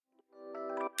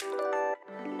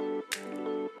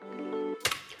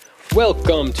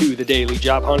Welcome to the Daily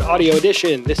Job Hunt Audio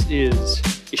Edition. This is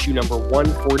issue number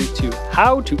 142,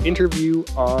 How to Interview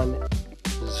on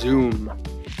Zoom.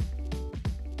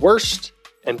 Worst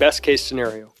and best case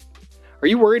scenario. Are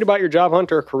you worried about your job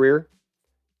hunt or career?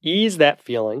 Ease that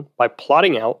feeling by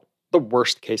plotting out the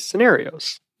worst case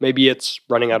scenarios. Maybe it's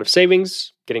running out of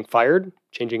savings, getting fired,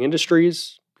 changing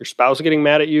industries, your spouse getting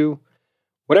mad at you.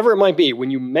 Whatever it might be,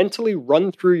 when you mentally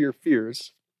run through your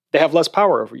fears, they have less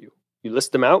power over you. You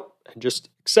list them out and just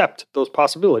accept those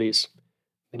possibilities,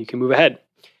 and you can move ahead.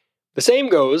 The same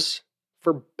goes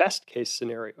for best case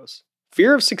scenarios.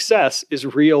 Fear of success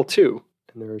is real too,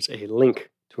 and there's a link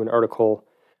to an article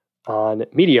on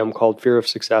Medium called Fear of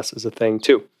Success is a Thing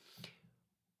Too.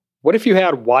 What if you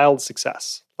had wild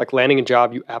success, like landing a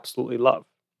job you absolutely love?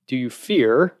 Do you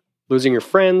fear losing your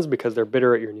friends because they're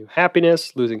bitter at your new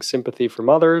happiness, losing sympathy from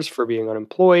others for being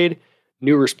unemployed,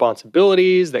 new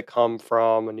responsibilities that come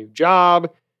from a new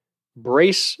job?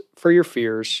 Brace for your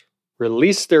fears,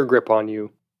 release their grip on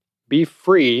you, be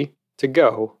free to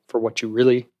go for what you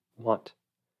really want.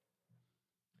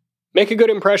 Make a good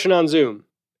impression on Zoom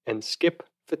and skip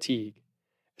fatigue.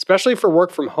 Especially for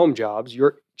work from home jobs,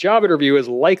 your job interview is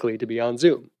likely to be on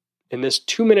Zoom. In this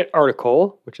 2-minute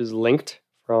article, which is linked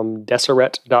from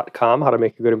Deseret.com, How to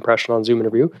Make a Good Impression on Zoom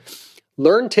Interview,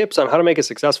 learn tips on how to make a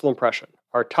successful impression.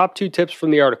 Our top 2 tips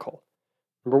from the article.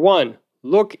 Number 1,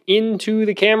 look into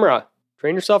the camera.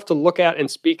 Train yourself to look at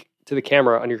and speak to the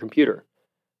camera on your computer.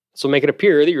 This will make it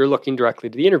appear that you're looking directly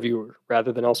to the interviewer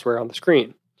rather than elsewhere on the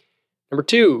screen. Number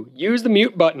 2, use the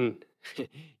mute button.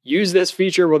 Use this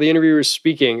feature while the interviewer is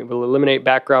speaking. It will eliminate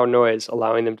background noise,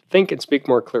 allowing them to think and speak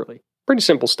more clearly. Pretty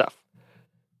simple stuff.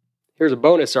 Here's a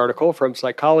bonus article from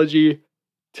Psychology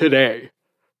Today.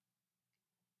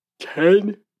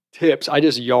 10 tips. I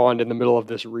just yawned in the middle of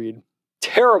this read.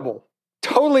 Terrible.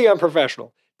 Totally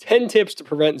unprofessional. 10 tips to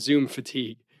prevent Zoom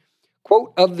fatigue.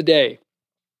 Quote of the day.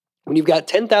 When you've got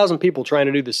 10,000 people trying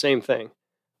to do the same thing,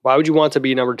 why would you want to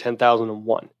be number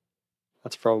 10,001?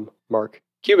 That's from Mark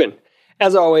Cuban.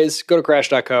 As always, go to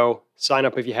crash.co, sign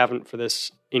up if you haven't for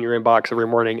this in your inbox every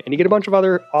morning, and you get a bunch of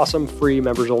other awesome free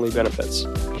members-only benefits.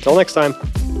 Until next time.